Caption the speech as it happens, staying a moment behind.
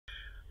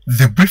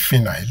The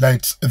briefing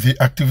highlights the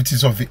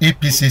activities of the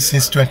APC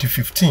since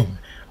 2015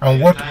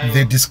 and what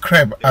they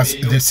describe as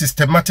the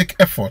systematic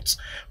efforts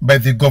by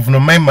the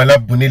Governor Mai Mala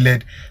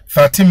Buni-led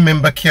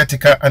 13-member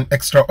caretaker and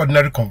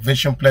extraordinary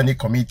convention planning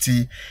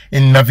committee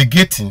in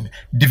navigating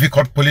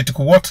difficult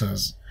political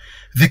waters.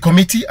 The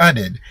committee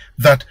added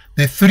that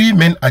the three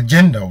main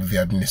agenda of the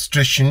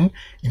administration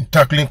in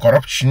tackling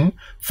corruption,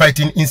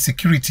 fighting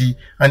insecurity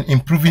and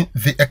improving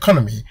the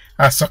economy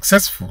are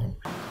successful.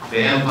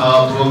 The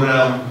Empower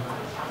program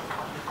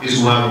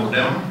is one of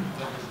them.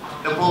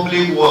 The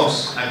public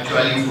works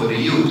actually for the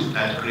youth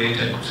that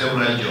created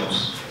several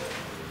jobs.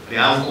 The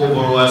Anchor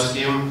Borrower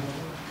Scheme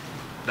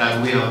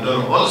that we have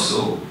done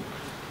also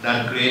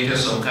that created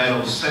some kind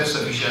of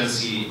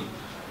self-sufficiency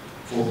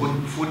for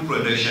food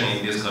production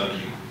in this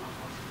country.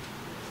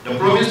 The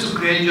promise to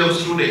create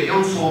jobs through the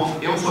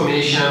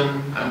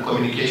information and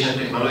communication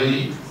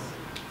technology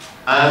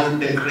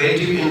and the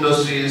creative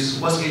industries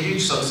was a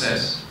huge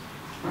success.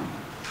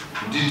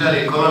 The digital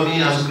economy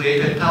has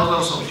created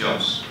thousands of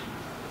jobs.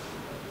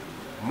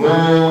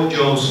 More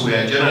jobs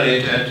were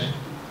generated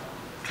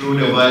through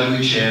the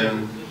value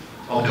chain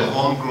of the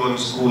homegrown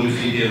school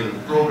feeding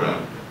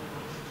program.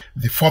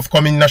 The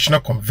forthcoming national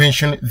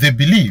convention, they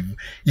believe,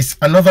 is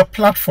another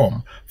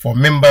platform for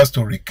members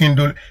to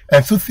rekindle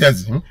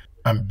enthusiasm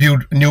and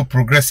build new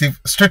progressive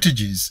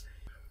strategies.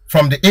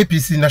 From the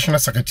APC National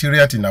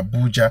Secretariat in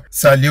Abuja,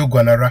 Saliu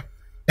Gwanara,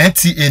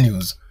 NTA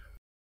News.